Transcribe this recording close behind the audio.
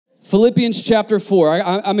Philippians chapter 4.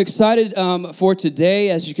 I'm excited for today.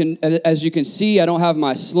 As you can see, I don't have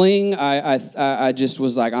my sling. I just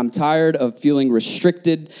was like, I'm tired of feeling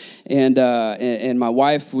restricted, and my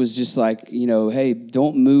wife was just like, hey,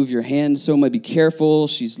 don't move your hands so much. Be careful.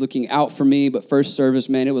 She's looking out for me. But first service,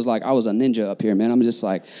 man, it was like I was a ninja up here, man. I'm just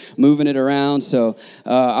like moving it around. So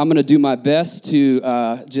I'm gonna do my best to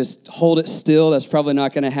just hold it still. That's probably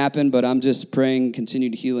not gonna happen, but I'm just praying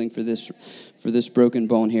continued healing for this broken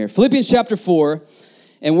bone here. Philippians chapter 4,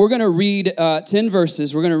 and we're going to read 10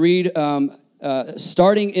 verses. We're going to read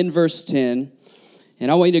starting in verse 10,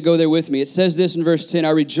 and I want you to go there with me. It says this in verse 10,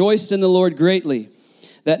 I rejoiced in the Lord greatly,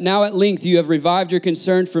 that now at length you have revived your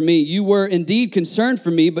concern for me. You were indeed concerned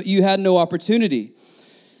for me, but you had no opportunity.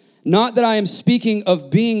 Not that I am speaking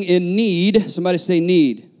of being in need. Somebody say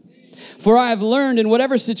need. For I have learned in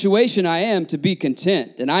whatever situation I am to be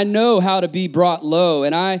content, and I know how to be brought low,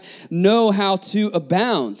 and I know how to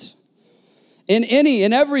abound.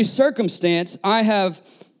 In every circumstance, I have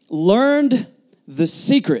learned the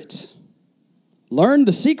secret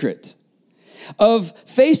of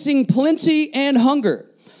facing plenty and hunger,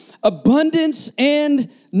 abundance and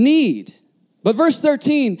need. But verse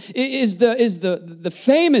 13 is the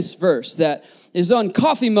famous verse that is on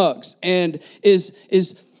coffee mugs and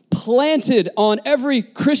is planted on every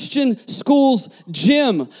Christian school's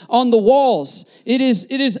gym on the walls. It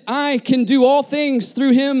is I can do all things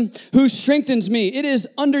through him who strengthens me. It is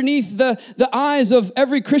underneath the eyes of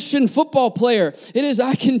every Christian football player. It is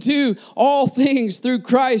I can do all things through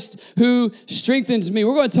Christ who strengthens me.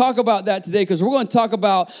 We're going to talk about that today because we're going to talk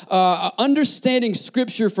about understanding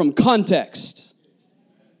Scripture from context.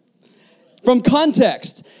 From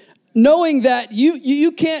context. Knowing that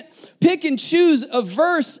you can't pick and choose a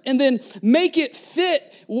verse and then make it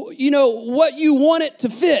fit, what you want it to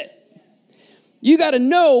fit. You got to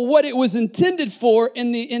know what it was intended for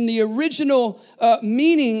in the original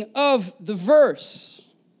meaning of the verse.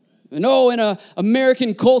 In a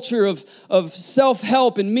American culture of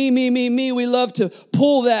self-help and me, we love to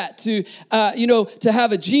pull that to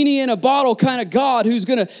have a genie in a bottle kind of God who's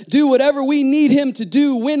going to do whatever we need him to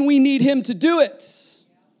do when we need him to do it.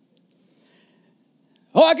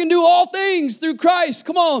 Oh, I can do all things through Christ.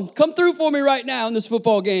 Come on, come through for me right now in this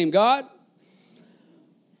football game, God.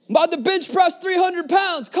 I'm about to bench press 300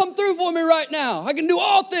 pounds. Come through for me right now. I can do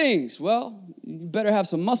all things. Well, you better have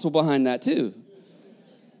some muscle behind that too.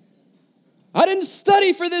 I didn't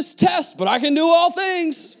study for this test, but I can do all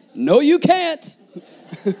things. No, you can't.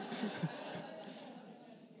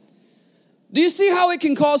 Do you see how it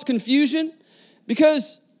can cause confusion?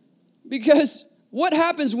 Because what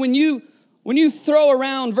happens when you throw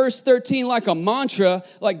around verse 13 like a mantra,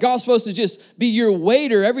 like God's supposed to just be your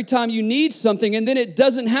waiter every time you need something, and then it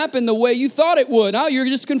doesn't happen the way you thought it would. Now you're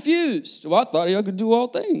just confused. Well, I thought I could do all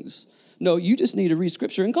things. No, you just need to read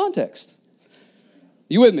Scripture in context.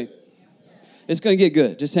 You with me? It's going to get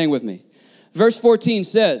good. Just hang with me. Verse 14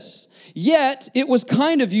 says, yet it was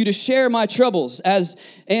kind of you to share my troubles,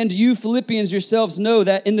 and you Philippians yourselves know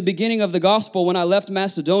that in the beginning of the gospel when I left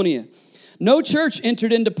Macedonia, no church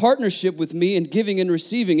entered into partnership with me in giving and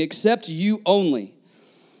receiving except you only.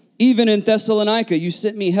 Even in Thessalonica, you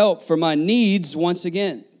sent me help for my needs once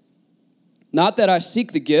again. Not that I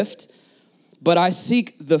seek the gift, but I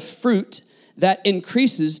seek the fruit that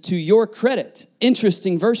increases to your credit.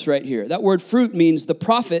 Interesting verse right here. That word fruit means the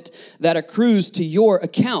profit that accrues to your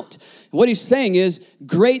account. What he's saying is,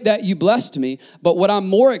 great that you blessed me, but what I'm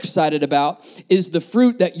more excited about is the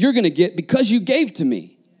fruit that you're going to get because you gave to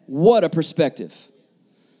me. What a perspective.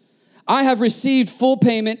 I have received full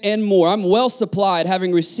payment and more. I'm well supplied,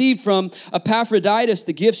 having received from Epaphroditus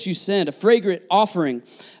the gifts you sent, a fragrant offering,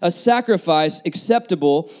 a sacrifice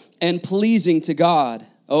acceptable and pleasing to God.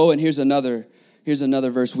 Oh, and here's another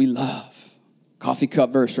verse we love. Coffee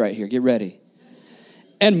cup verse right here. Get ready.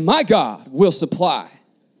 And my God will supply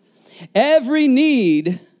every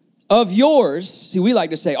need of yours. See, we like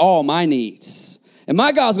to say all my needs. And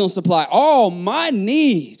my God's going to supply all my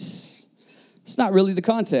needs. It's not really the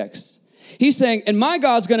context. He's saying, and my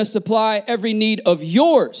God's going to supply every need of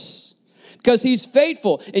yours because he's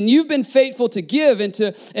faithful. And you've been faithful to give and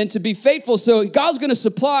to be faithful. So God's going to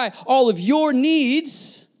supply all of your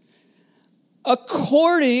needs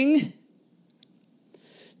according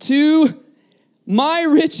to my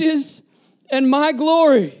riches and my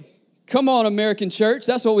glory. Come on, American church.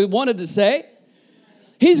 That's what we wanted to say.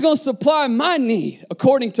 He's going to supply my need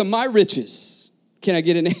according to my riches. Can I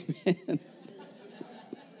get an amen?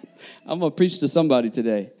 I'm going to preach to somebody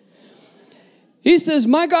today. He says,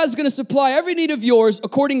 my God's going to supply every need of yours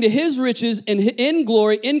according to his riches in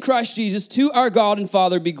glory in Christ Jesus. To our God and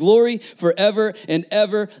Father be glory forever and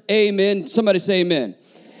ever. Amen. Somebody say amen.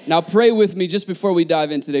 Now pray with me just before we dive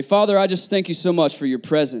in today. Father, I just thank you so much for your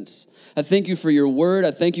presence. I thank you for your word.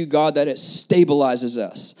 I thank you, God, that it stabilizes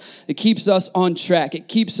us. It keeps us on track. It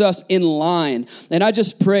keeps us in line. And I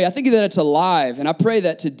just pray, I thank you that it's alive. And I pray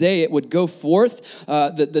that today it would go forth,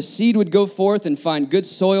 that the seed would go forth and find good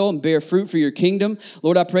soil and bear fruit for your kingdom.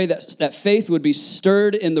 Lord, I pray that faith would be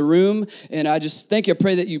stirred in the room. And I just thank you. I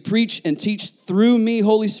pray that you preach and teach through me.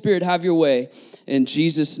 Holy Spirit, have your way. In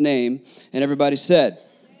Jesus' name. And everybody said,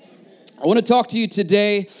 I want to talk to you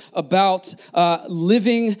today about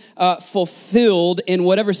living fulfilled in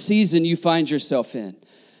whatever season you find yourself in.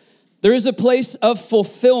 There is a place of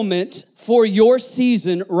fulfillment for your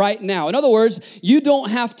season right now. In other words, you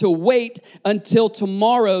don't have to wait until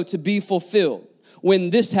tomorrow to be fulfilled.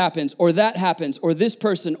 When this happens or that happens or this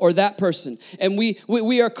person or that person. And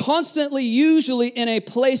we are constantly usually in a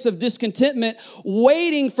place of discontentment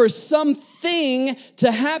waiting for something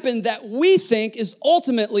to happen that we think is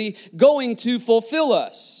ultimately going to fulfill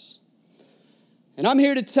us. And I'm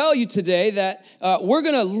here to tell you today that we're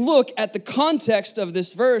going to look at the context of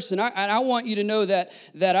this verse. And I want you to know that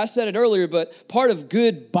I said it earlier, but part of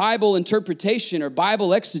good Bible interpretation or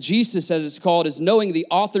Bible exegesis, as it's called, is knowing the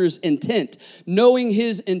author's intent, knowing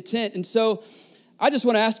his intent. And so I just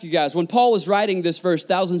want to ask you guys, when Paul was writing this verse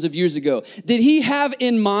thousands of years ago, did he have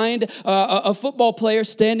in mind a football player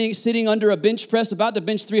sitting under a bench press, about to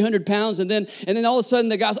bench 300 pounds, and then all of a sudden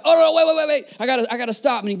the guy's, oh, no, wait, I gotta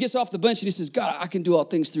stop. And he gets off the bench and he says, God, I can do all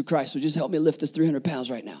things through Christ, so just help me lift this 300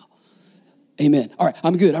 pounds right now. Amen. All right,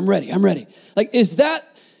 I'm good, I'm ready. Like, is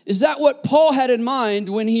that what Paul had in mind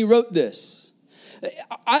when he wrote this?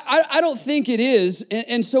 I don't think it is.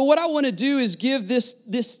 And so what I want to do is give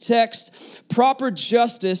this text proper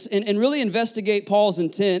justice and really investigate Paul's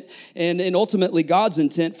intent and ultimately God's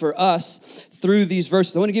intent for us through these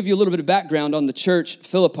verses. I want to give you a little bit of background on the church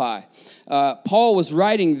Philippi. Paul was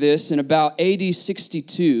writing this in about AD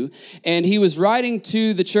 62, and he was writing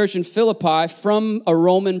to the church in Philippi from a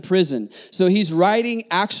Roman prison. So he's writing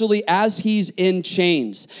actually as he's in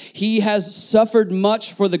chains. He has suffered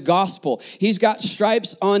much for the gospel. He's got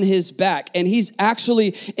stripes on his back, and he's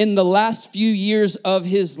actually in the last few years of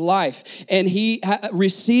his life, and he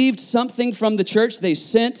received something from the church. They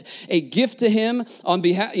sent a gift to him on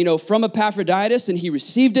behalf, from Epaphroditus, and he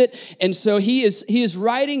received it, and so he is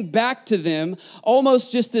writing back to them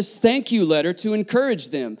almost just this thank you letter to encourage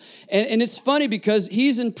them. And it's funny because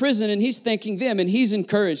he's in prison and he's thanking them and he's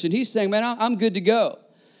encouraged and he's saying, man, I'm good to go.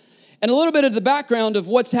 And a little bit of the background of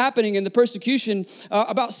what's happening in the persecution,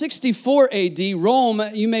 about 64 AD, Rome,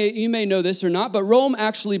 you may know this or not, but Rome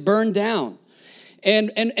actually burned down.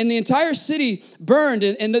 And the entire city burned,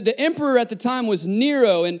 and the emperor at the time was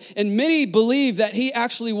Nero, and many believe that he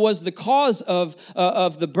actually was the cause of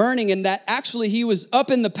the burning, and that actually he was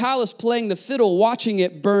up in the palace playing the fiddle, watching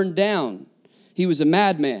it burn down. He was a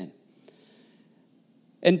madman.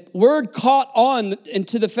 And word caught on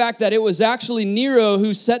into the fact that it was actually Nero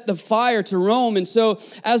who set the fire to Rome. And so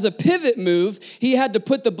as a pivot move, he had to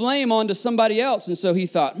put the blame onto somebody else. And so he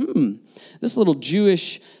thought, this little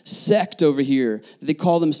Jewish sect over here, they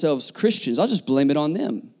call themselves Christians, I'll just blame it on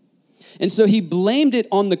them. And so he blamed it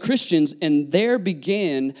on the Christians, and there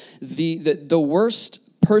began the worst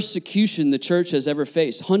persecution the church has ever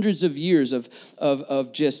faced. Hundreds of years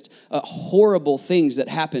of just horrible things that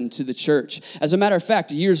happened to the church. As a matter of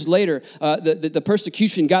fact, years later, the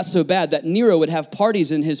persecution got so bad that Nero would have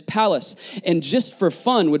parties in his palace and just for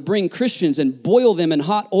fun would bring Christians and boil them in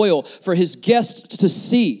hot oil for his guests to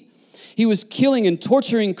see. He was killing and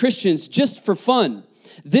torturing Christians just for fun.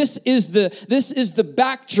 This is the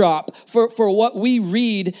backdrop for what we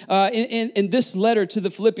read in this letter to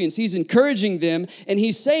the Philippians. He's encouraging them, and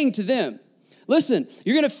he's saying to them, listen,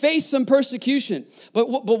 you're going to face some persecution, but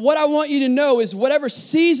what I want you to know is whatever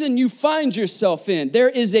season you find yourself in, there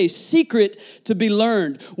is a secret to be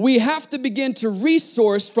learned. We have to begin to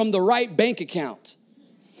resource from the right bank account.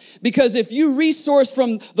 Because if you resource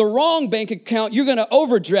from the wrong bank account, you're going to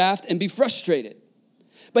overdraft and be frustrated.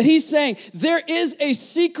 But he's saying there is a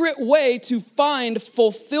secret way to find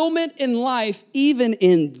fulfillment in life even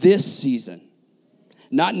in this season.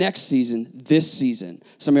 Not next season, this season.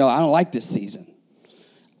 Some of y'all, I don't like this season.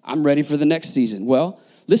 I'm ready for the next season. Well,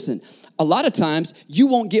 listen, a lot of times you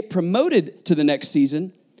won't get promoted to the next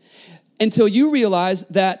season until you realize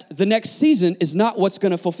that the next season is not what's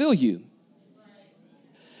going to fulfill you.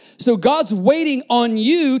 So God's waiting on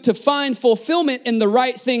you to find fulfillment in the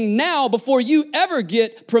right thing now before you ever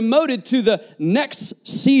get promoted to the next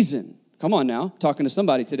season. Come on now, talking to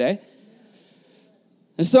somebody today.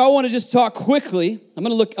 And so I want to just talk quickly. I'm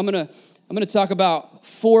going to talk about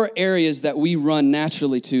 4 areas that we run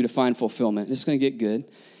naturally to find fulfillment. This is going to get good.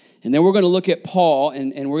 And then we're going to look at Paul,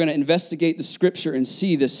 and we're going to investigate the scripture and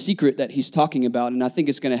see the secret that he's talking about, and I think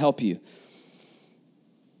it's going to help you.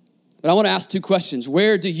 But I want to ask 2 questions.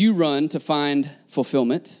 Where do you run to find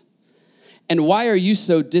fulfillment? And why are you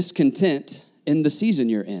so discontent in the season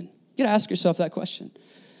you're in? You got to ask yourself that question.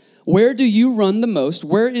 Where do you run the most?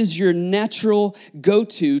 Where is your natural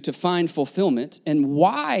go-to to find fulfillment? And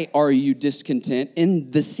why are you discontent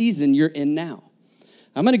in the season you're in now?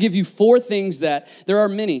 I'm going to give you 4 things there are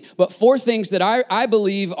many, but 4 things that I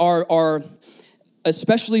believe are,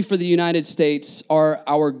 especially for the United States, are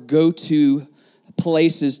our go-to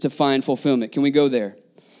places to find fulfillment. Can we go there?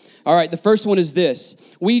 All right, the first one is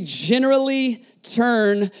this. We generally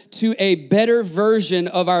turn to a better version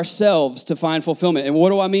of ourselves to find fulfillment. And what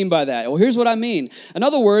do I mean by that? Well, here's what I mean. In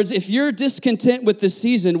other words, if you're discontent with this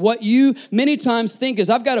season, what you many times think is,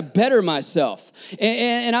 I've got to better myself.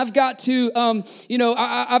 And I've got to,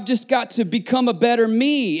 I've just got to become a better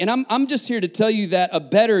me. And I'm just here to tell you that a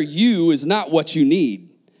better you is not what you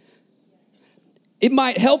need. It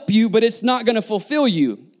might help you, but it's not going to fulfill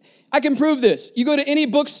you. I can prove this. You go to any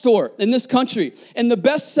bookstore in this country, and the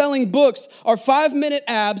best-selling books are 5-minute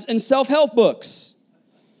abs and self-help books.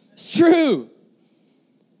 It's true.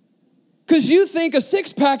 Because you think a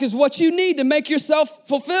six-pack is what you need to make yourself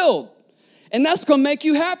fulfilled. And that's going to make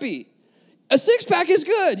you happy. A six-pack is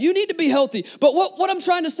good. You need to be healthy. But what I'm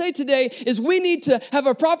trying to say today is we need to have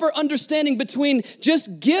a proper understanding between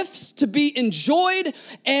just gifts to be enjoyed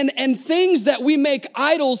and things that we make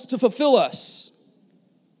idols to fulfill us.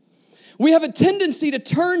 We have a tendency to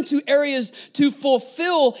turn to areas to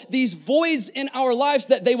fulfill these voids in our lives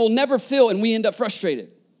that they will never fill, and we end up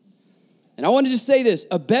frustrated. And I want to just say this,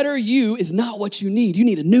 a better you is not what you need. You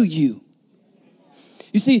need a new you.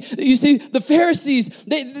 You see, the Pharisees,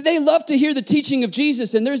 they love to hear the teaching of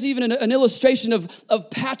Jesus, and there's even an illustration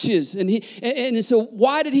of patches. And so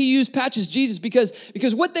why did he use patches, Jesus?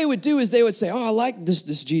 Because what they would do is they would say, I like this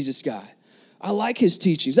Jesus guy. I like his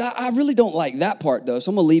teachings. I really don't like that part, though,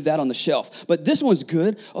 so I'm going to leave that on the shelf. But this one's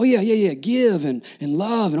good. Oh, yeah, give and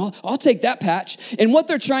love, and I'll take that patch. And what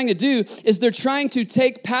they're trying to do is they're trying to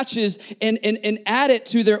take patches and add it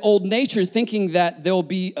to their old nature, thinking that they'll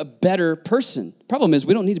be a better person. Problem is,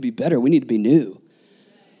 we don't need to be better. We need to be new.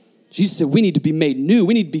 Jesus said we need to be made new.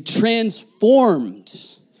 We need to be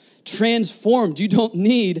transformed. Transformed. You don't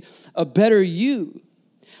need a better you.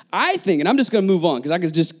 I think, and I'm just going to move on because I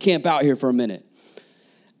could just camp out here for a minute.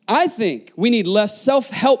 I think we need less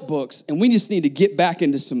self-help books, and we just need to get back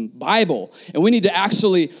into some Bible. And we need to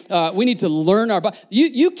actually, we need to learn our Bible.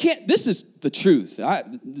 You can't, this is the truth.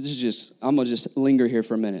 I'm going to just linger here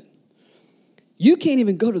for a minute. You can't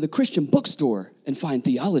even go to the Christian bookstore and find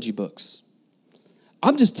theology books.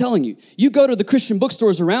 I'm just telling you, you go to the Christian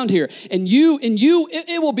bookstores around here, and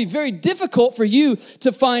it will be very difficult for you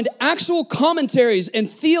to find actual commentaries and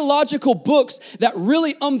theological books that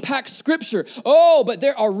really unpack Scripture. Oh, but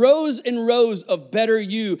there are rows and rows of better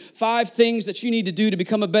you, 5 things that you need to do to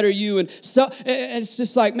become a better you, and so and it's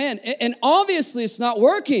just like, man, and obviously it's not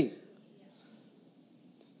working.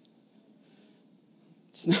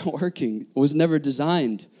 It's not working. It was never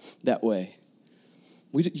designed that way.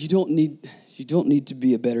 You don't need to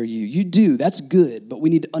be a better you. You do. That's good, but we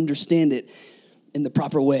need to understand it in the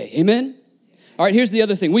proper way. Amen? All right, here's the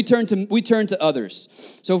other thing. We turn to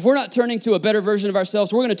others. So if we're not turning to a better version of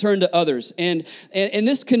ourselves, we're going to turn to others. And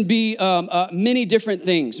this can be many different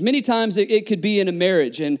things. Many times it could be in a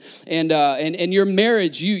marriage, and your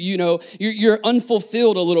marriage, you're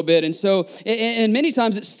unfulfilled a little bit. And so, and many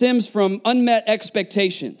times it stems from unmet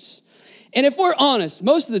expectations. And if we're honest,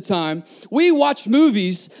 most of the time, we watch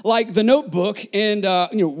movies like The Notebook and,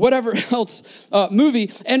 whatever else movie,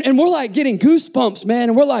 and we're like getting goosebumps, man.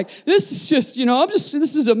 And we're like, this is just,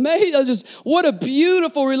 this is amazing. What a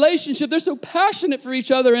beautiful relationship. They're so passionate for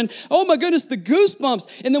each other. And oh my goodness, the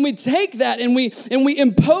goosebumps. And then we take that and we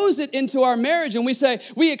impose it into our marriage. And we say,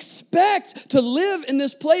 we expect to live in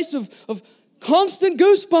this place of constant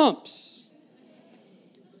goosebumps.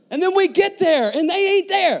 And then we get there and they ain't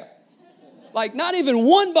there. Like, not even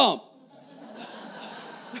one bump.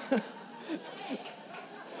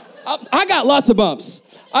 I got lots of bumps.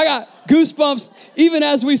 I got goosebumps even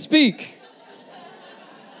as we speak.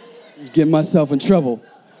 Getting myself in trouble.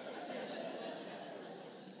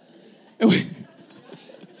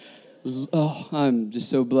 I'm just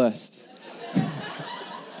so blessed.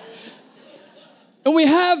 And we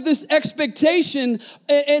have this expectation,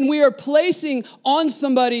 and we are placing on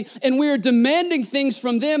somebody, and we are demanding things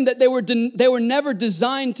from them that they were never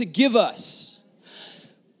designed to give us.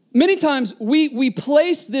 Many times we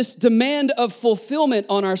place this demand of fulfillment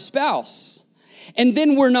on our spouse. And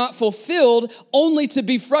then we're not fulfilled, only to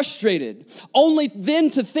be frustrated, only then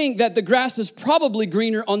to think that the grass is probably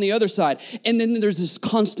greener on the other side. And then there's this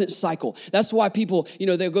constant cycle. That's why people,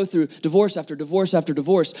 they'll go through divorce after divorce after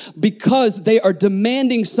divorce, because they are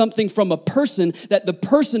demanding something from a person that the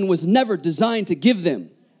person was never designed to give them.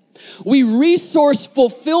 We resource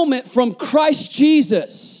fulfillment from Christ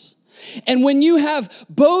Jesus. And when you have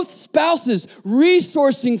both spouses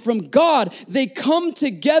resourcing from God, they come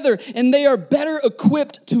together and they are better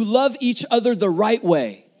equipped to love each other the right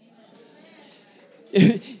way.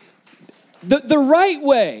 the right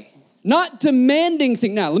way, not demanding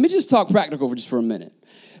things. Now, let me just talk practical for just for a minute.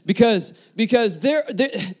 Because there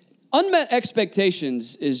unmet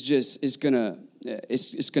expectations is gonna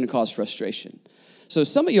cause frustration. So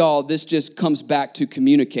some of y'all, this just comes back to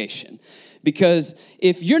communication. Because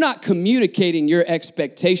if you're not communicating your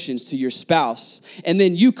expectations to your spouse, and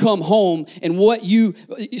then you come home and what you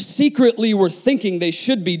secretly were thinking they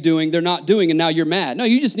should be doing, they're not doing, and now you're mad. No,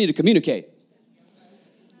 you just need to communicate.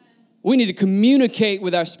 We need to communicate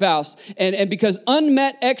with our spouse. And because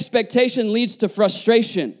unmet expectation leads to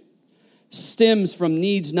frustration, stems from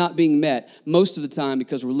needs not being met most of the time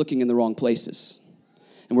because we're looking in the wrong places.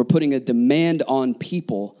 And we're putting a demand on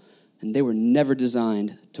people, and they were never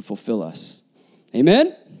designed to fulfill us.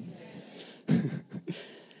 Amen?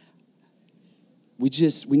 We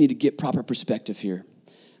need to get proper perspective here.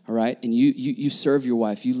 All right? And you serve your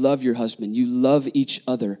wife. You love your husband. You love each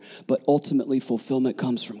other. But ultimately, fulfillment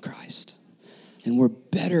comes from Christ. And we're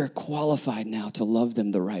better qualified now to love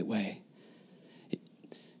them the right way.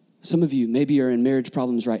 Some of you maybe are in marriage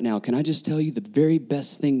problems right now. Can I just tell you the very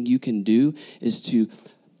best thing you can do is to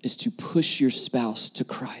push your spouse to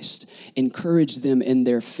Christ. Encourage them in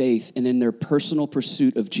their faith and in their personal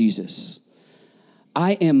pursuit of Jesus.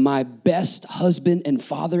 I am my best husband and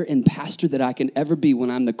father and pastor that I can ever be when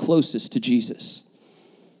I'm the closest to Jesus.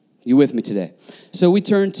 You with me today? So we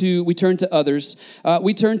turn to others.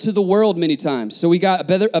 We turn to the world many times. So we got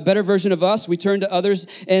a better version of us. We turn to others,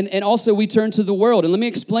 and also we turn to the world. And let me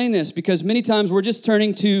explain this, because many times we're just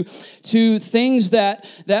turning to things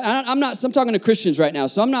that I'm talking to Christians right now.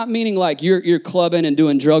 So I'm not meaning like you're clubbing and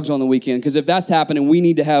doing drugs on the weekend, because if that's happening, we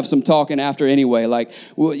need to have some talking after anyway. Like,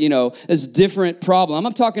 it's a different problem.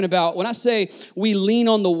 I'm talking about when I say we lean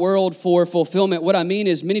on the world for fulfillment, what I mean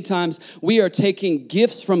is many times we are taking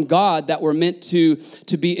gifts from God that were meant to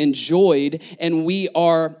be enjoyed, and we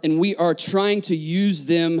are trying to use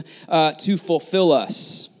them to fulfill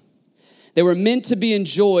us. They were meant to be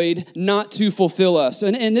enjoyed, not to fulfill us.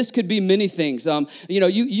 And this could be many things.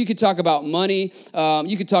 You could talk about money.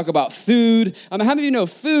 You could talk about food. How many of you know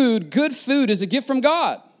good food is a gift from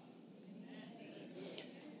God?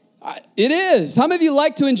 It is. How many of you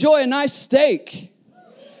like to enjoy a nice steak?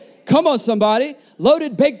 Come on, somebody.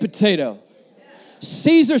 Loaded baked potato.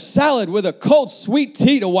 Caesar salad with a cold sweet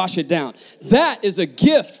tea to wash it down. That is a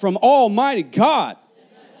gift from Almighty God.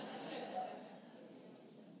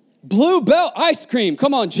 Blue Bell ice cream.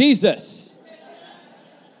 Come on, Jesus.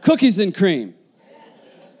 Cookies and cream.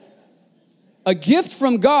 A gift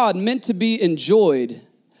from God meant to be enjoyed.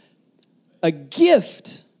 A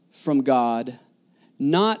gift from God,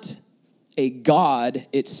 not a God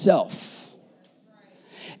itself.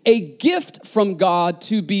 A gift from God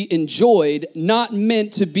to be enjoyed, not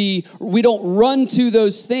meant to be, we don't run to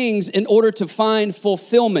those things in order to find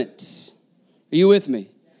fulfillment. Are you with me?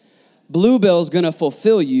 Bluebell's gonna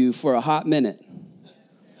fulfill you for a hot minute.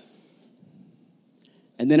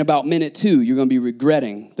 And then about minute 2, you're gonna be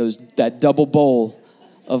regretting that double bowl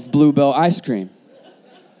of Bluebell ice cream.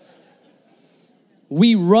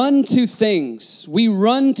 We run to things. We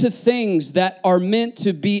run to things that are meant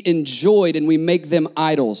to be enjoyed, and we make them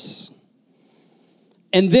idols.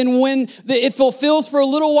 And then when it fulfills for a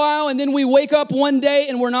little while, and then we wake up one day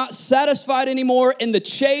and we're not satisfied anymore, and the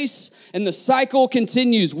chase and the cycle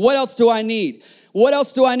continues. What else do I need? What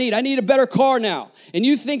else do I need? I need a better car now. And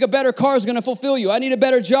you think a better car is going to fulfill you. I need a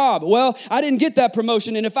better job. Well, I didn't get that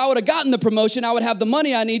promotion, and if I would have gotten the promotion, I would have the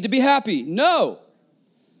money I need to be happy. No.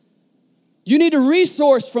 You need to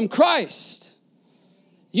resource from Christ.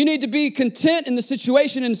 You need to be content in the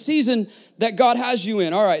situation and season that God has you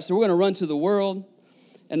in. All right, so we're going to run to the world,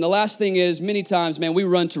 And the last thing is, many times, man, we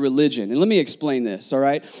run to religion. And let me explain this, all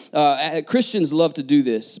right? Christians love to do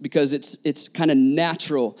this because it's kind of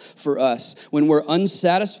natural for us. When we're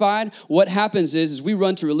unsatisfied, what happens is we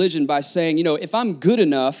run to religion by saying, if I'm good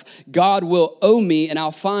enough, God will owe me and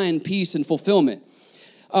I'll find peace and fulfillment.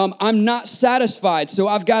 I'm not satisfied, so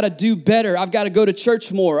I've got to do better. I've got to go to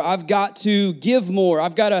church more. I've got to give more.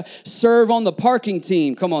 I've got to serve on the parking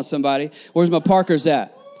team. Come on, somebody. Where's my parkers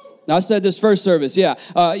at? I said this first service, yeah.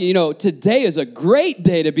 Today is a great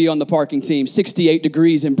day to be on the parking team, 68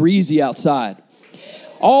 degrees and breezy outside.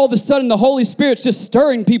 All of a sudden, the Holy Spirit's just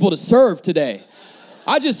stirring people to serve today.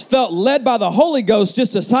 I just felt led by the Holy Ghost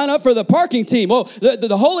just to sign up for the parking team. Oh,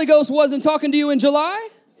 the Holy Ghost wasn't talking to you in July?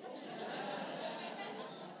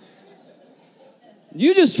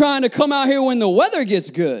 You just trying to come out here when the weather gets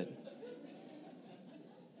good.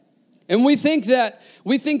 And we think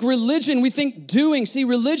religion, we think doing. See,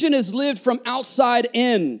 religion is lived from outside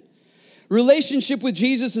in. Relationship with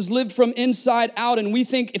Jesus is lived from inside out. And we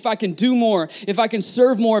think if I can do more, if I can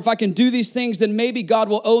serve more, if I can do these things, then maybe God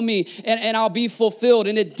will owe me and I'll be fulfilled.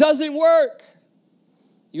 And it doesn't work.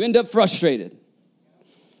 You end up frustrated. Are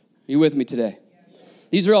you with me today?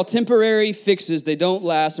 These are all temporary fixes. They don't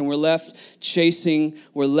last, and we're left chasing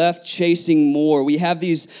more. We have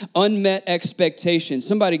these unmet expectations.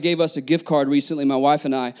 Somebody gave us a gift card recently, my wife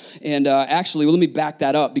and I, and actually, let me back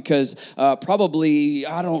that up because probably,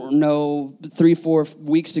 3-4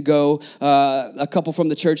 weeks ago, a couple from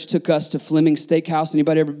the church took us to Fleming Steakhouse.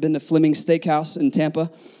 Anybody ever been to Fleming Steakhouse in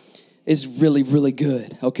Tampa? It's really, really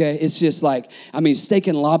good, okay? It's just steak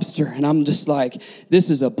and lobster, and I'm just like, this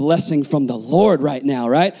is a blessing from the Lord right now,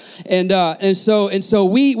 right? And so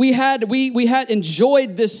we had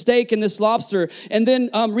enjoyed this steak and this lobster, and then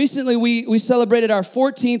recently we celebrated our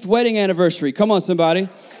 14th wedding anniversary. Come on, somebody.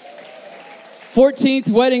 14th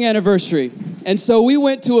wedding anniversary. And so we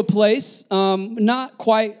went to a place not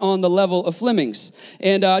quite on the level of Fleming's.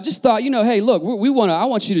 And just thought, hey, look, I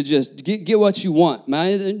want you to just get what you want,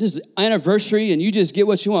 man. This is anniversary and you just get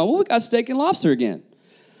what you want. Well, we got steak and lobster again.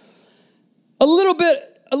 A little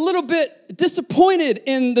bit disappointed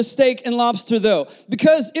in the steak and lobster though,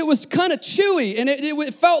 because it was kind of chewy and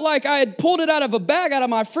it felt like I had pulled it out of a bag out of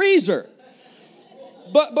my freezer.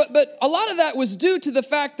 But a lot of that was due to the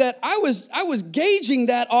fact that I was gauging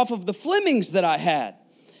that off of the Flemings that I had.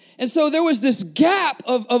 And so there was this gap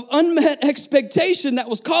of unmet expectation that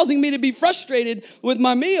was causing me to be frustrated with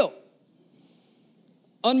my meal.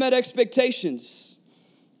 Unmet expectations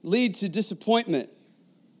lead to disappointment.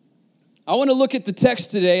 I want to look at the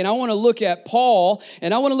text today, and I want to look at Paul,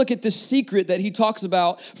 and I want to look at this secret that he talks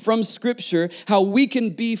about from Scripture, how we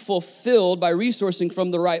can be fulfilled by resourcing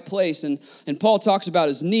from the right place. And Paul talks about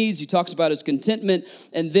his needs, he talks about his contentment,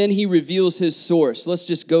 and then he reveals his source. Let's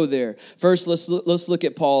just go there. First, let's look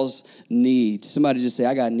at Paul's needs. Somebody just say,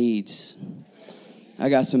 I got needs. I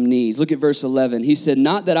got some needs. Look at verse 11. He said,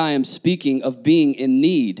 not that I am speaking of being in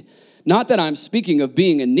need. Not that I'm speaking of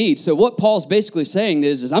being in need. So what Paul's basically saying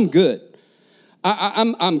is I'm good.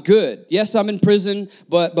 I'm good. Yes, I'm in prison,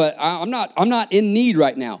 but I'm not in need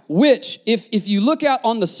right now. Which, if you look out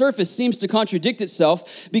on the surface, seems to contradict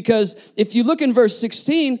itself, because if you look in verse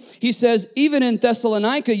 16, he says, even in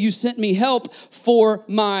Thessalonica, you sent me help for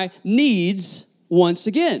my needs once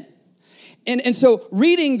again. And so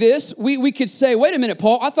reading this, we could say, wait a minute,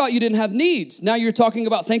 Paul, I thought you didn't have needs. Now you're talking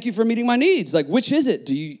about thank you for meeting my needs. Like, which is it?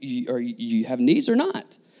 Do you have needs or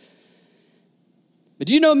not? But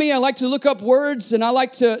do you know me? I like to look up words and I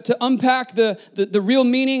like to unpack the real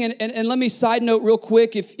meaning. And let me side note real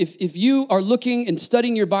quick. If you are looking and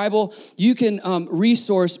studying your Bible, you can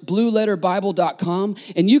resource blueletterbible.com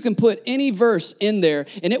and you can put any verse in there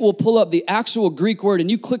and it will pull up the actual Greek word and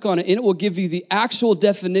you click on it and it will give you the actual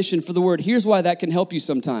definition for the word. Here's why that can help you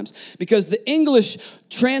sometimes. Because the English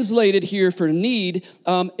translated here for need,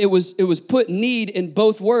 it was put need in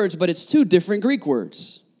both words, but it's two different Greek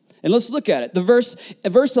words. And let's look at it.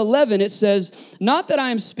 Verse 11, it says, not that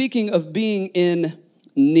I am speaking of being in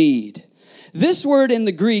need. This word in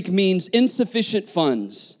the Greek means insufficient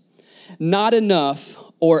funds, not enough,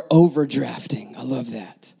 or overdrafting. I love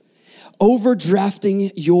that.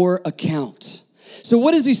 Overdrafting your account. So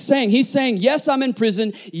what is he saying? He's saying, yes, I'm in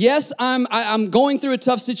prison. Yes, I'm going through a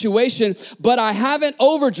tough situation, but I haven't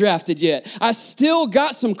overdrafted yet. I still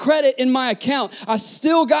got some credit in my account. I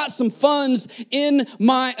still got some funds in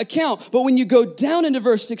my account. But when you go down into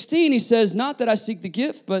verse 16, he says, not that I seek the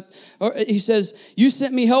gift, he says, you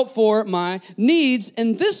sent me help for my needs.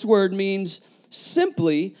 And this word means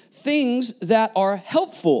simply things that are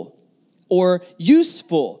helpful or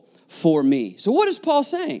useful for me. So what is Paul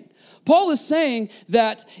saying? Paul is saying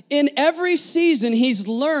that in every season, he's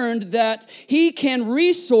learned that he can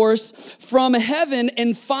resource from heaven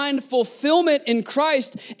and find fulfillment in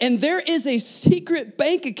Christ. And there is a secret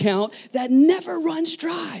bank account that never runs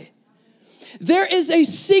dry. There is a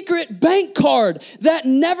secret bank card that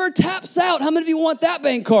never taps out. How many of you want that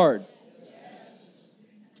bank card?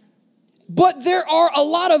 But there are a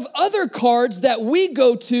lot of other cards that we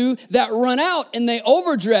go to that run out and they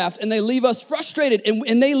overdraft and they leave us frustrated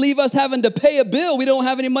and they leave us having to pay a bill we don't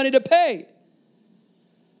have any money to pay.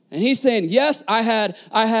 And he's saying, yes, I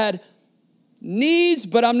had needs,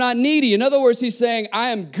 but I'm not needy. In other words, he's saying,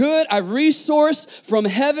 I am good. I resource from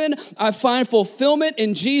heaven. I find fulfillment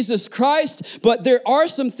in Jesus Christ, but there are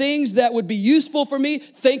some things that would be useful for me.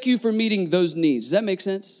 Thank you for meeting those needs. Does that make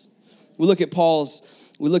sense? We look at Paul's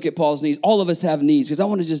needs. All of us have needs, because I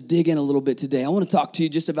want to just dig in a little bit today. I want to talk to you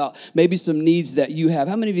just about maybe some needs that you have.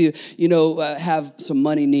 How many of you, have some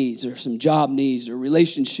money needs or some job needs or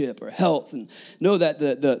relationship or health, and know that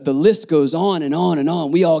the list goes on and on and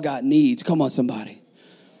on. We all got needs. Come on, somebody.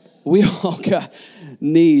 We all got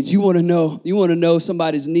needs. You want to know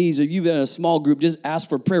somebody's needs, or you've been in a small group, just ask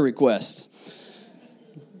for prayer requests.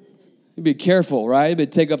 You be careful, right?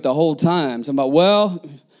 It'd take up the whole time. Something about,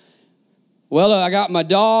 I got my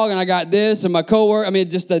dog and I got this and my coworker.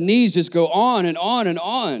 Just the needs just go on and on and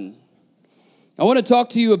on. I want to talk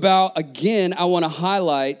to you about, again, I want to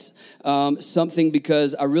highlight something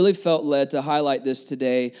because I really felt led to highlight this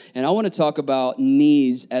today. And I want to talk about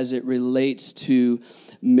needs as it relates to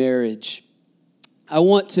marriage. I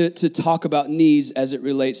want to talk about needs as it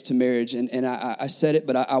relates to marriage. And I said it,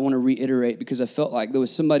 but I want to reiterate because I felt like there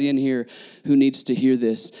was somebody in here who needs to hear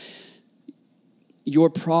this.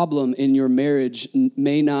 Your problem in your marriage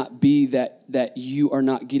may not be that you are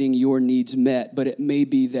not getting your needs met, but it may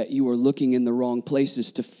be that you are looking in the wrong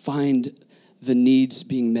places to find the needs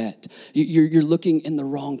being met. You're looking in the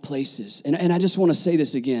wrong places. And I just want to say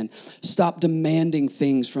this again. Stop demanding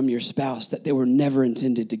things from your spouse that they were never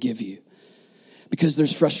intended to give you. Because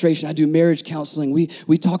there's frustration. I do marriage counseling.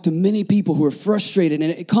 We talk to many people who are frustrated,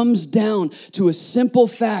 and it comes down to a simple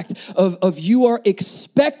fact of you are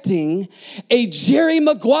expecting a Jerry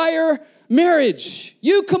Maguire marriage.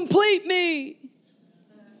 You complete me.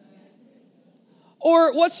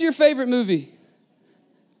 Or what's your favorite movie?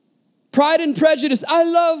 Pride and Prejudice. I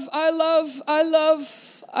love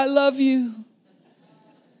you.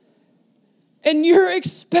 And you're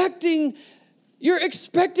expecting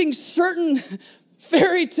certain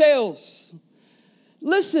fairy tales.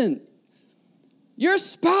 Listen, your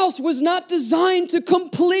spouse was not designed to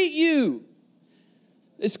complete you.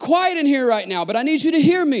 It's quiet in here right now, but I need you to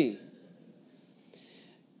hear me.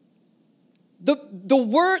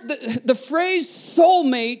 The phrase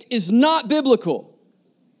soulmate is not biblical.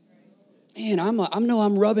 Man,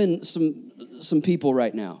 I'm rubbing some people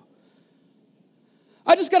right now.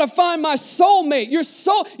 I just got to find my soulmate.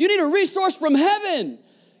 You need a resource from heaven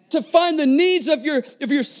to find the needs of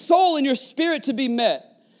your soul and your spirit to be met.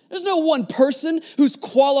 There's no one person who's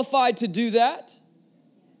qualified to do that.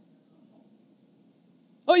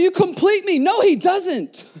 Oh, you complete me. No, he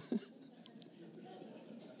doesn't.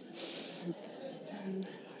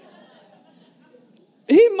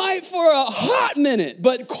 He might for a hot minute,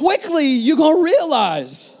 but quickly you're going to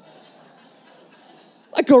realize,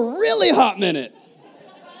 like a really hot minute,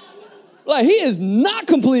 like he is not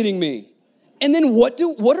completing me. And then what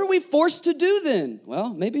are we forced to do then?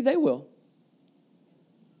 Well, maybe they will.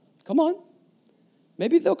 Come on.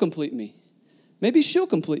 Maybe they'll complete me. Maybe she'll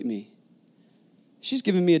complete me. She's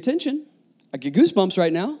giving me attention. I get goosebumps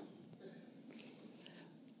right now.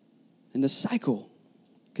 And the cycle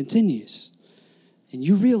continues. And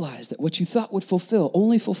you realize that what you thought would fulfill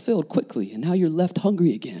only fulfilled quickly. And now you're left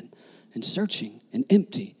hungry again and searching and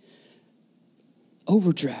empty.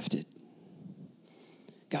 Overdrafted.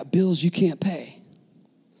 Got bills you can't pay.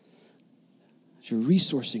 You're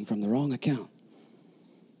resourcing from the wrong account.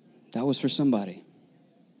 That was for somebody.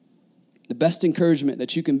 The best encouragement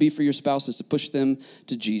that you can be for your spouse is to push them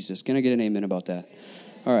to Jesus. Can I get an amen about that?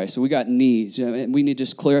 All right, so we got needs. We need to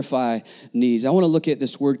just clarify needs. I want to look at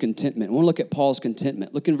this word contentment. I want to look at Paul's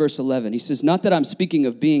contentment. Look in verse 11. He says, not that I'm speaking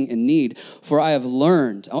of being in need, for I have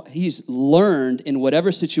learned. He's learned in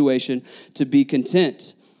whatever situation to be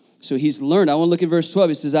content. So he's learned. I want to look at verse 12.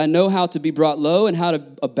 He says, I know how to be brought low and how to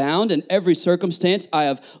abound in every circumstance. I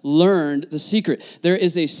have learned the secret. There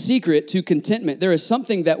is a secret to contentment. There is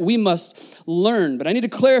something that we must learn. But I need to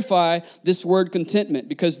clarify this word contentment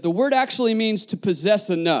because the word actually means to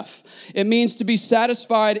possess enough. It means to be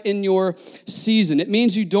satisfied in your season. It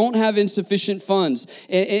means you don't have insufficient funds.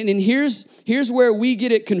 And here's where we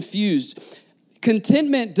get it confused.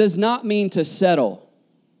 Contentment does not mean to settle.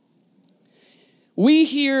 We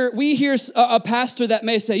hear a pastor that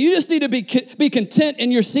may say, you just need to be content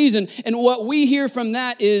in your season. And what we hear from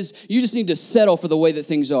that is you just need to settle for the way that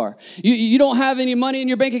things are. You don't have any money in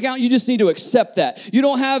your bank account. You just need to accept that. You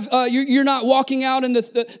don't have, you're not walking out in the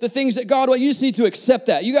things that God wants. You just need to accept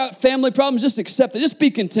that. You got family problems, just accept it. Just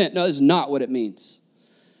be content. No, this is not what it means.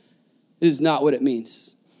 It is not what it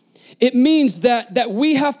means. It means that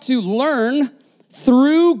we have to learn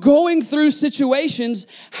through going through situations,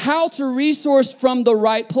 how to resource from the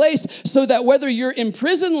right place so that whether you're in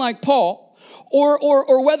prison like Paul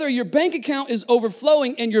or whether your bank account is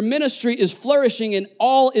overflowing and your ministry is flourishing and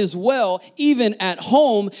all is well, even at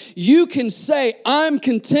home, you can say, I'm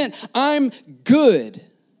content, I'm good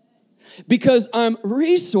because I'm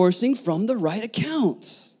resourcing from the right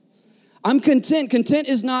account. I'm content. Content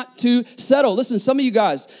is not to settle. Listen, some of you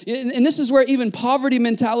guys, and this is where even poverty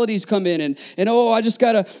mentalities come in and I just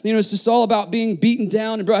gotta, it's just all about being beaten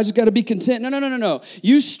down and bro, I just gotta be content. No.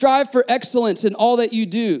 You strive for excellence in all that you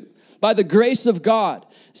do by the grace of God.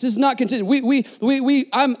 This is not content.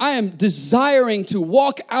 I am desiring to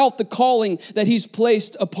walk out the calling that He's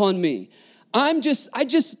placed upon me.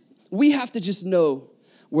 We have to just know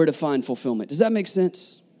where to find fulfillment. Does that make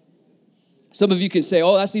sense? Some of you can say,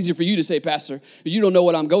 oh, that's easy for you to say, Pastor, but you don't know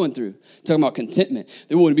what I'm going through. Talking about contentment.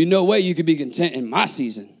 There wouldn't be no way you could be content in my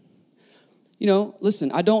season.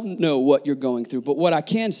 Listen, I don't know what you're going through, but what I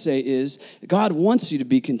can say is God wants you to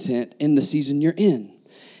be content in the season you're in.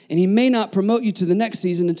 And He may not promote you to the next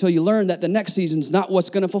season until you learn that the next season's not what's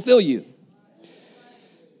going to fulfill you.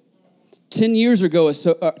 10 years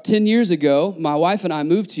ago, my wife and I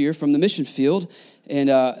moved here from the mission field. And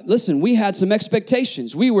listen, we had some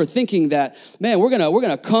expectations. We were thinking that, man, we're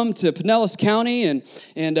gonna come to Pinellas County and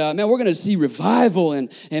man, we're gonna see revival and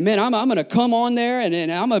man, I'm gonna come on there and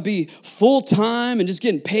I'm gonna be full time and just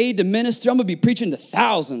getting paid to minister. I'm gonna be preaching to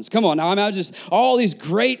thousands. Come on now, I'm just all these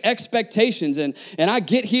great expectations and I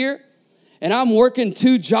get here. And I'm working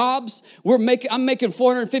 2 jobs. I'm making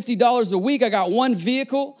 $450 a week. I got 1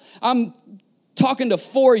 vehicle. I'm talking to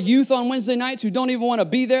 4 youth on Wednesday nights who don't even want to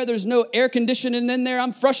be there. There's no air conditioning in there.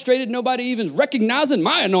 I'm frustrated. Nobody even recognizing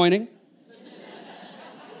my anointing.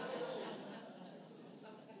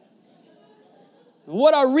 And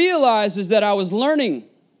what I realized is that I was learning.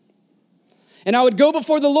 And I would go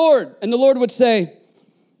before the Lord, and the Lord would say,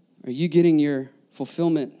 are you getting your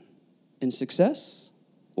fulfillment in success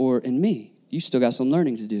or in me? You still got some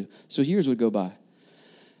learning to do. So years would go by.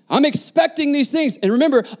 I'm expecting these things. And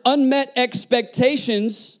remember, unmet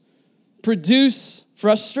expectations produce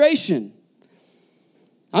frustration.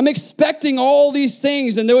 I'm expecting all these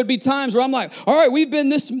things, and there would be times where I'm like, all right, we've been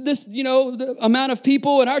this the amount of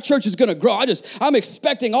people, and our church is going to grow. I'm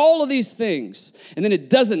expecting all of these things, and then it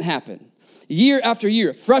doesn't happen. Year after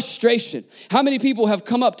year, frustration. How many people have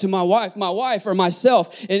come up to my wife or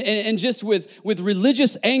myself and just with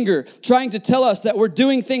religious anger trying to tell us that we're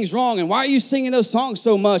doing things wrong and why are you singing those songs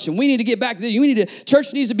so much and we need to get back to this.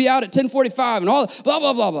 Church needs to be out at 10:45 and all blah,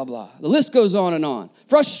 blah, blah, blah, blah. The list goes on and on.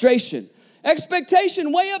 Frustration.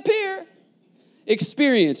 Expectation way up here.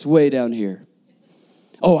 Experience way down here.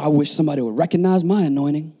 Oh, I wish somebody would recognize my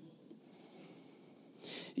anointing.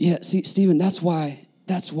 Yeah, see, Stephen, that's why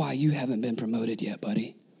you haven't been promoted yet,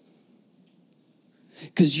 buddy.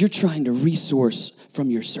 Because you're trying to resource from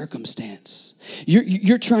your circumstance.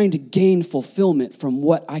 You're trying to gain fulfillment from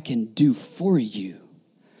what I can do for you.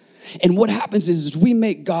 And what happens is we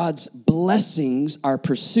make God's blessings our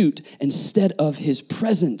pursuit instead of His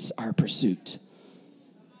presence our pursuit.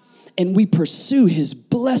 And we pursue His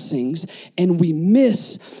blessings and we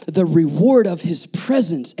miss the reward of His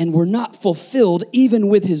presence and we're not fulfilled even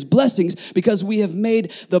with His blessings because we have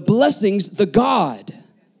made the blessings the God.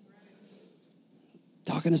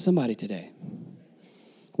 Talking to somebody today.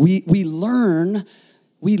 We learn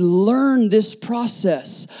this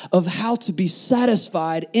process of how to be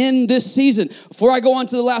satisfied in this season. Before I go on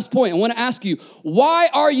to the last point, I want to ask you, why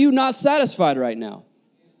are you not satisfied right now?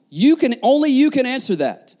 Only you can answer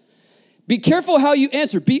that. Be careful how you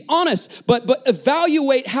answer. Be honest, but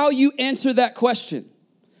evaluate how you answer that question.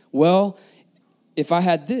 Well, if I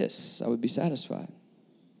had this, I would be satisfied.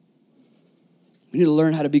 We need to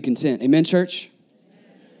learn how to be content. Amen, church?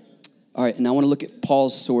 All right, and I want to look at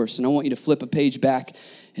Paul's source, and I want you to flip a page back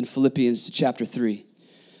in Philippians to chapter 3.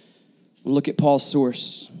 We'll look at Paul's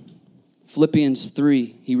source. Philippians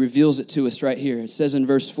 3, he reveals it to us right here. It says in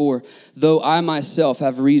verse 4, though I myself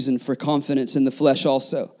have reason for confidence in the flesh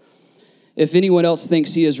also. If anyone else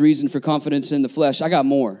thinks he has reason for confidence in the flesh, I got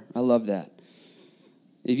more. I love that.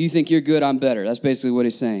 If you think you're good, I'm better. That's basically what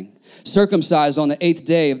he's saying. Circumcised on the 8th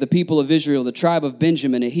day of the people of Israel, the tribe of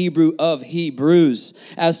Benjamin, a Hebrew of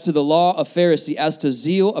Hebrews. As to the law, a Pharisee. As to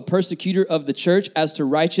zeal, a persecutor of the church. As to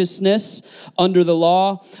righteousness under the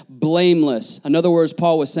law, blameless. In other words,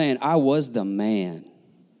 Paul was saying, I was the man.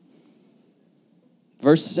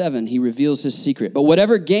 Verse 7, he reveals his secret. But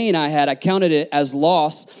whatever gain I had, I counted it as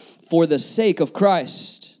loss for the sake of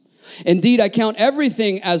Christ. Indeed, I count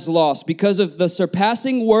everything as loss because of the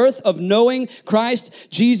surpassing worth of knowing Christ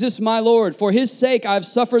Jesus my Lord. For his sake, I've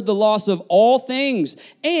suffered the loss of all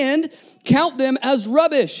things and count them as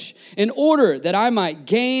rubbish in order that I might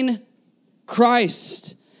gain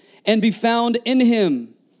Christ and be found in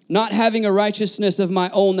him, not having a righteousness of my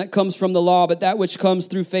own that comes from the law, but that which comes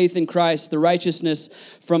through faith in Christ, the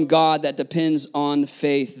righteousness from God that depends on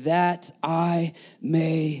faith, that I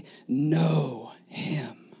may know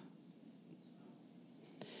him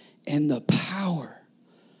and the power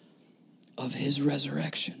of his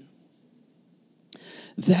resurrection,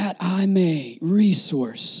 that I may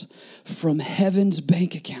resource from heaven's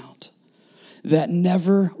bank account that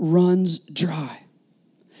never runs dry,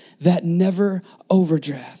 that never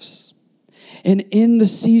overdrafts. And in the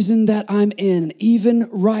season that I'm in, even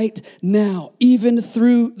right now, even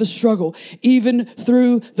through the struggle, even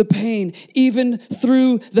through the pain, even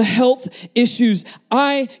through the health issues,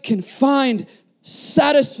 I can find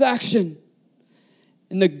satisfaction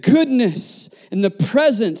in the goodness and the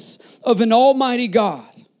presence of an almighty God.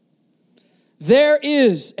 There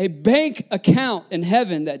is a bank account in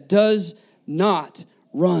heaven that does not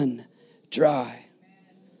run dry.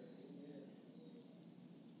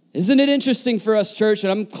 Isn't it interesting for us, church?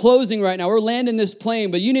 And I'm closing right now. We're landing this plane,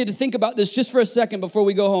 but you need to think about this just for a second before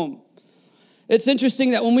we go home. It's interesting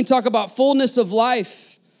that when we talk about fullness of life,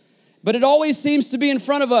 but it always seems to be in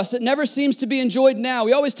front of us. It never seems to be enjoyed now.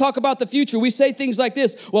 We always talk about the future. We say things like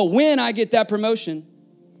this, well, when I get that promotion,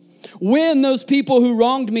 when those people who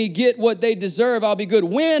wronged me get what they deserve, I'll be good.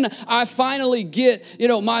 When I finally get,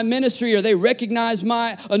 my ministry or they recognize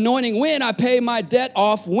my anointing, when I pay my debt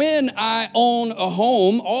off, when I own a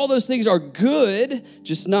home, all those things are good,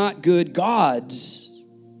 just not good gods.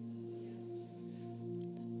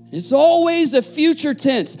 It's always a future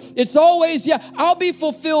tense. It's always, I'll be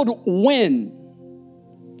fulfilled when.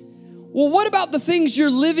 Well, what about the things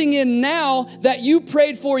you're living in now that you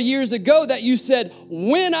prayed for years ago that you said,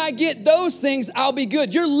 when I get those things, I'll be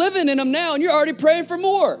good? You're living in them now and you're already praying for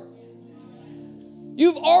more.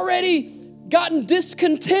 You've already gotten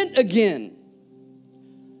discontent again.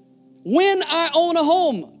 When I own a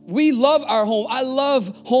home, we love our home. I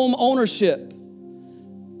love home ownership.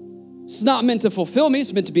 It's not meant to fulfill me,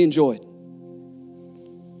 it's meant to be enjoyed.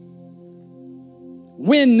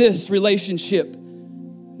 When this relationship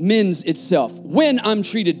mends itself, when I'm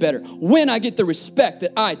treated better, when I get the respect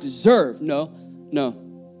that I deserve. No,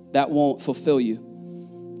 that won't fulfill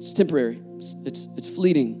you. It's temporary, it's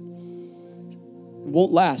fleeting. It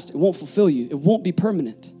won't last, it won't fulfill you, it won't be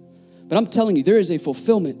permanent. But I'm telling you, there is a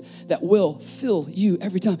fulfillment that will fill you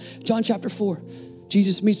every time. John chapter 4,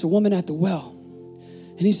 Jesus meets a woman at the well.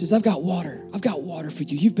 And he says, I've got water for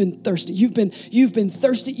you. You've been thirsty. You've been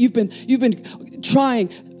thirsty. You've been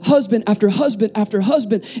trying husband after husband after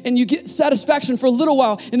husband, and you get satisfaction for a little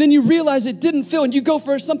while, and then you realize it didn't fill, and you go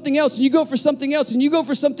for something else, and you go for something else, and you go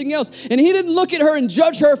for something else. And he didn't look at her and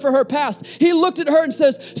judge her for her past. He looked at her and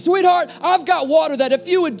says, sweetheart, I've got water that if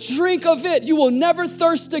you would drink of it, you will never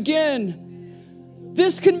thirst again.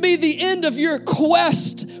 This can be the end of your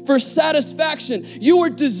quest for satisfaction. You were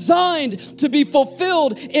designed to be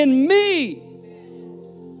fulfilled in me.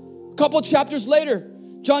 A couple chapters later,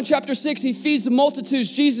 John chapter 6, he feeds the multitudes.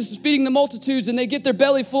 Jesus is feeding the multitudes and they get their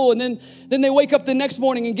belly full. And then they wake up the next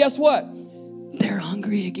morning and guess what? They're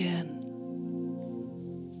hungry again.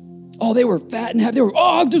 Oh, they were fat and happy. They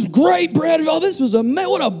were, this great bread. Oh, this was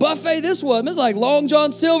what a buffet this was. It was like Long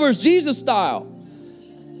John Silver's Jesus style.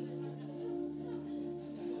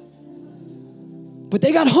 But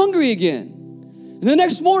they got hungry again. And the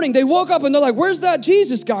next morning they woke up and they're like, where's that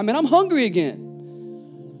Jesus guy, man? I'm hungry again.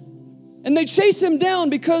 And they chase him down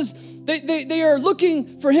because they are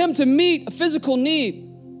looking for him to meet a physical need.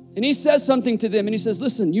 And he says something to them and he says,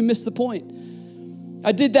 listen, you missed the point.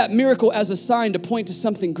 I did that miracle as a sign to point to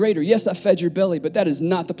something greater. Yes, I fed your belly, but that is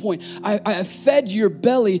not the point. I fed your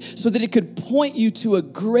belly so that it could point you to a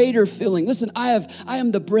greater filling. Listen, I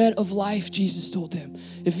am the bread of life, Jesus told them.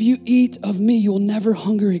 If you eat of me, you'll never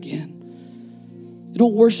hunger again. You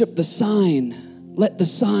don't worship the sign. Let the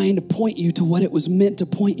sign point you to what it was meant to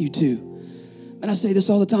point you to. And I say this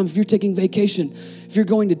all the time. If you're taking vacation, if you're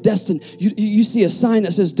going to Destin, you see a sign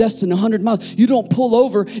that says Destin 100 miles. You don't pull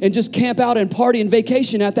over and just camp out and party and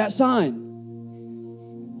vacation at that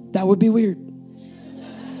sign. That would be weird.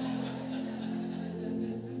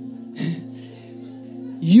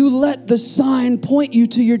 You let the sign point you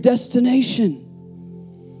to your destination.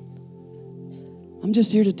 I'm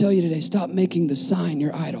just here to tell you today, stop making the sign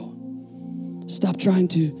your idol. Stop trying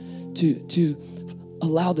to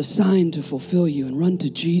allow the sign to fulfill you and run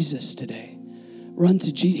to Jesus today. Run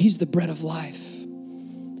to Jesus. He's the bread of life.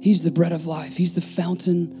 He's the bread of life. He's the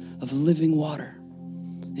fountain of living water.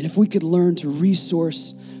 And if we could learn to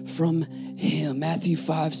resource from him, Matthew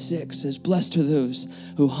 5:6 says, blessed are those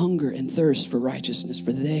who hunger and thirst for righteousness,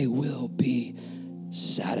 for they will be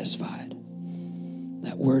satisfied.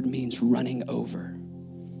 That word means running over.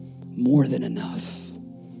 More than enough.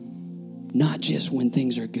 Not just when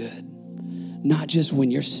things are good. Not just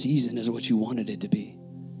when your season is what you wanted it to be.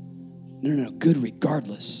 No. Good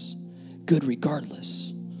regardless. Good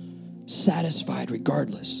regardless. Satisfied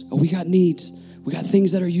regardless. Oh, we got needs. We got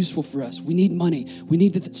things that are useful for us. We need money. We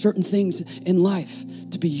need certain things in life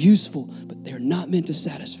to be useful, but they're not meant to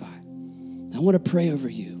satisfy. I want to pray over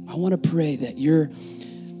you. I want to pray that you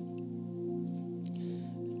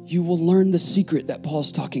will learn the secret that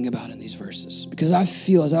Paul's talking about in these verses. Because I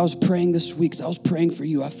feel, as I was praying this week, as I was praying for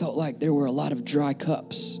you, I felt like there were a lot of dry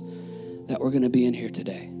cups that were going to be in here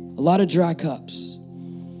today. A lot of dry cups.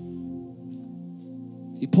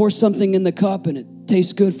 You pour something in the cup and it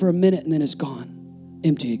tastes good for a minute and then it's gone.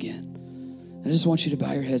 Empty again. I just want you to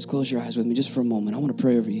bow your heads, close your eyes with me just for a moment. I want to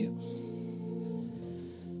pray over you.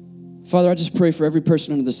 Father, I just pray for every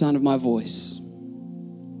person under the sound of my voice.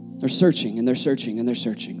 They're searching and they're searching and they're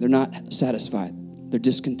searching. They're not satisfied. They're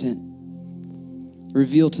discontent.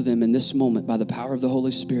 Reveal to them in this moment by the power of the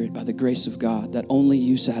Holy Spirit, by the grace of God, that only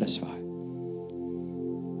you satisfy.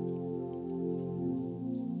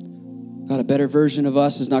 God, a better version of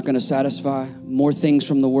us is not going to satisfy. More things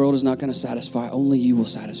from the world is not going to satisfy. Only you will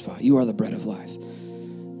satisfy. You are the bread of life.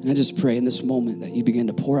 And I just pray in this moment that you begin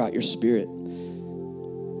to pour out your Spirit.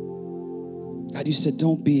 God, you said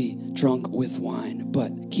don't be drunk with wine,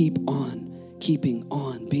 but keep on keeping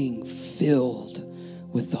on being filled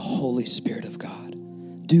with the Holy Spirit of God.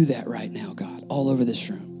 Do that right now, God, all over this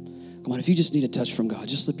room. Come on, if you just need a touch from God,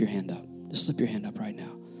 just slip your hand up. Just slip your hand up right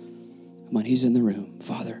now. Come on, he's in the room.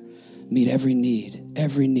 Father, meet every need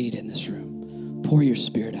in this room. Pour your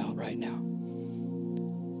Spirit out right now.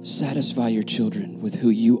 Satisfy your children with who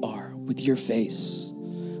you are, with your face,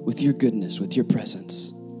 with your goodness, with your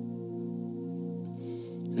presence.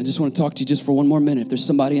 And I just want to talk to you just for one more minute. If there's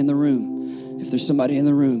somebody in the room,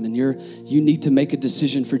 and you need to make a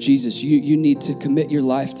decision for Jesus, you need to commit your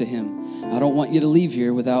life to him. I don't want you to leave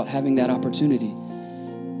here without having that opportunity.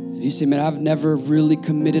 If you say, man, I've never really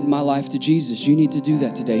committed my life to Jesus, you need to do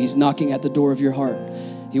that today. He's knocking at the door of your heart.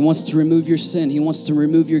 He wants to remove your sin. He wants to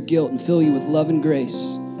remove your guilt and fill you with love and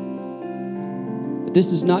grace. But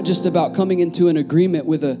this is not just about coming into an agreement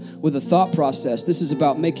with a thought process. This is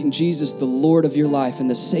about making Jesus the Lord of your life and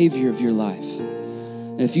the Savior of your life.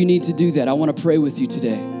 And if you need to do that, I want to pray with you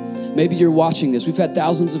today. Maybe you're watching this. We've had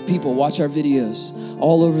thousands of people watch our videos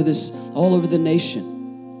all over the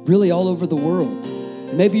nation, really all over the world.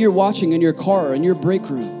 And maybe you're watching in your car or in your break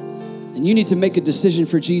room, and you need to make a decision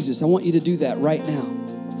for Jesus. I want you to do that right now.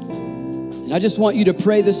 And I just want you to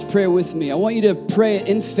pray this prayer with me. I want you to pray it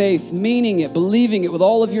in faith, meaning it, believing it with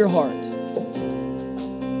all of your heart.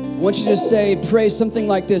 I want you to pray something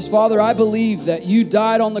like this. Father, I believe that you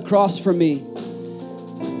died on the cross for me.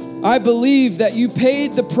 I believe that you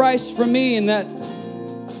paid the price for me and that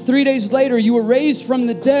 3 days later you were raised from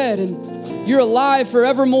the dead and you're alive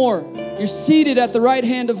forevermore. You're seated at the right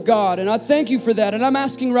hand of God, and I thank you for that. And I'm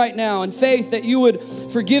asking right now in faith that you would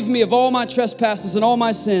forgive me of all my trespasses and all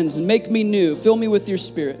my sins and make me new. Fill me with your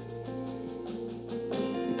Spirit.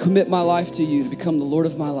 And commit my life to you to become the Lord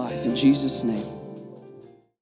of my life in Jesus' name.